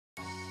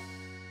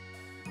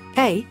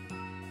A.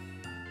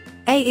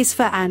 A is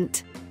for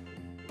ant.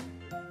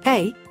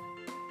 A.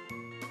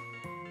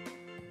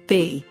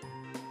 B.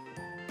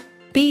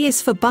 B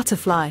is for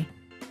butterfly.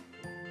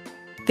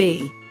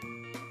 B.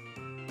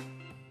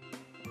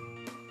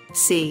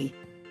 C.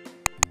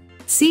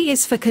 C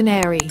is for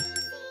canary.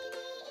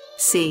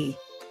 C.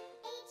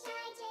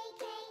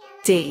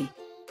 D.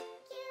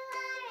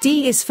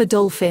 D is for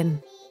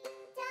dolphin.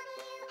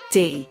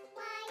 D.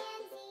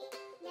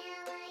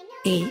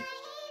 E.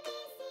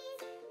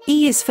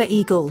 E is for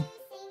eagle.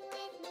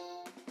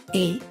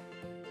 E.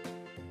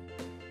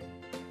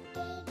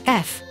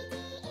 F.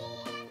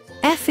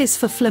 F is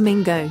for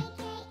flamingo.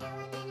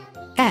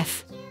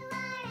 F.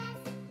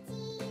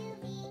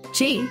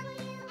 G.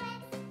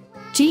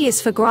 G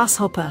is for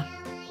grasshopper.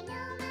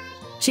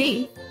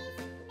 G.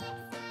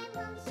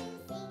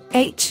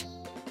 H.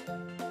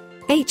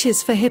 H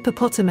is for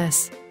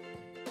hippopotamus.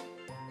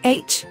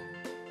 H.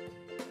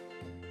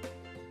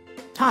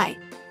 I.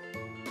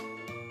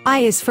 I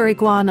is for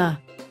iguana.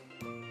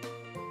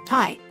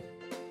 I.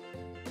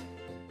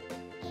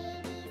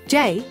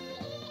 J.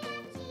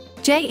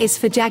 J is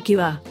for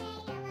jaguar.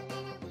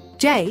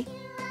 J.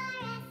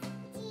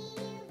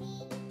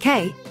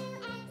 K.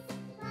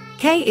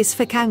 K is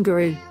for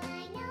kangaroo.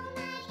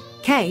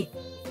 K.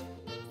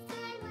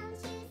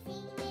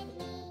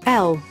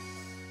 L.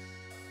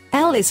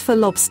 L is for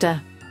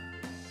lobster.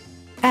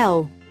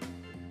 L.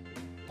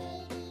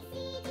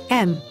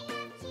 M.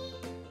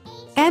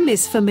 M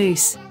is for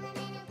moose.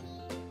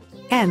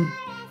 M.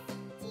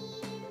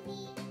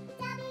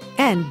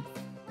 N.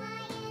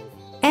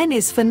 N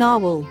is for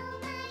narwhal.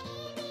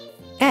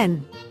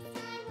 N.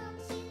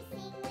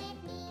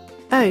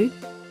 O.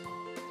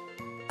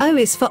 O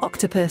is for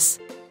octopus.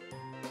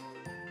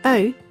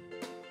 O.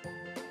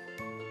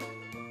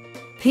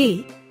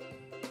 P.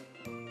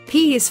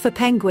 P is for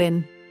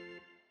penguin.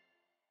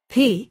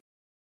 P.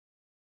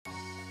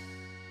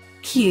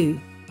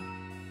 Q.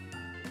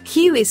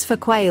 Q is for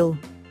quail.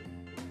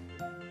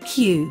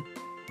 Q.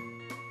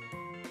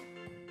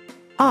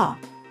 R.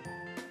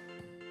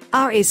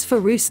 R is for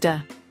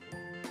rooster.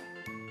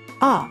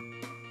 R.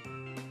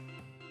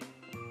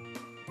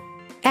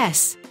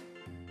 S.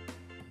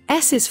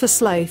 S is for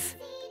sloth.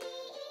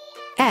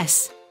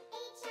 S.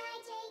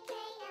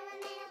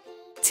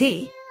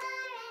 T.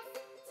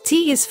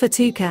 T is for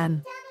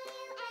toucan.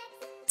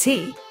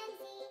 T.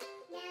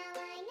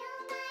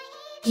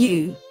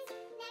 U.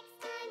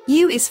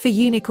 U is for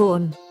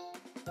unicorn.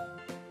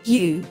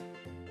 U.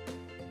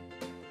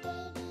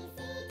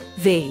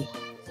 V.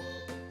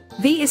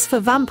 V is for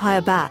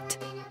vampire bat.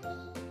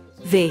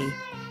 V.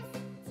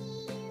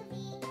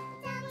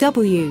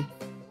 W.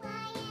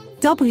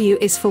 W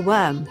is for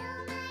worm.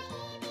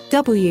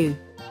 W.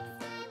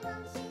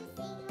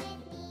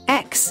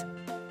 X.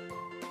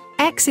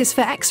 X is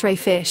for X-ray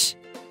fish.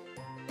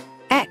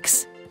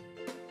 X.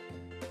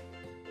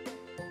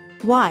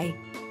 Y.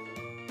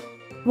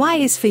 Y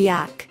is for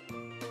yak.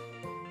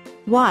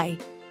 Y.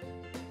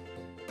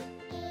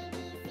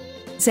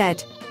 Z.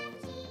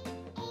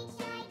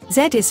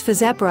 Z is for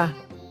zebra.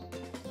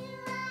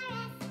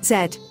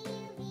 Z.